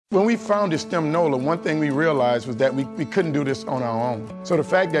When we founded STEM Nola, one thing we realized was that we couldn't do this on our own. So the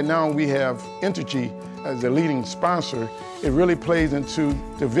fact that now we have Entergy as the leading sponsor, it really plays into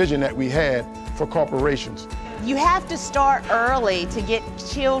the vision that we had for corporations. You have to start early to get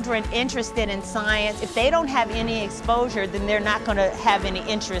children interested in science. If they don't have any exposure, then they're not going to have any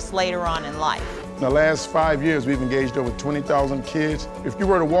interest later on in life. In the last 5 years, we've engaged over 20,000 kids. If you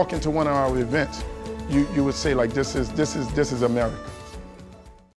were to walk into one of our events, you would say, like, this is America.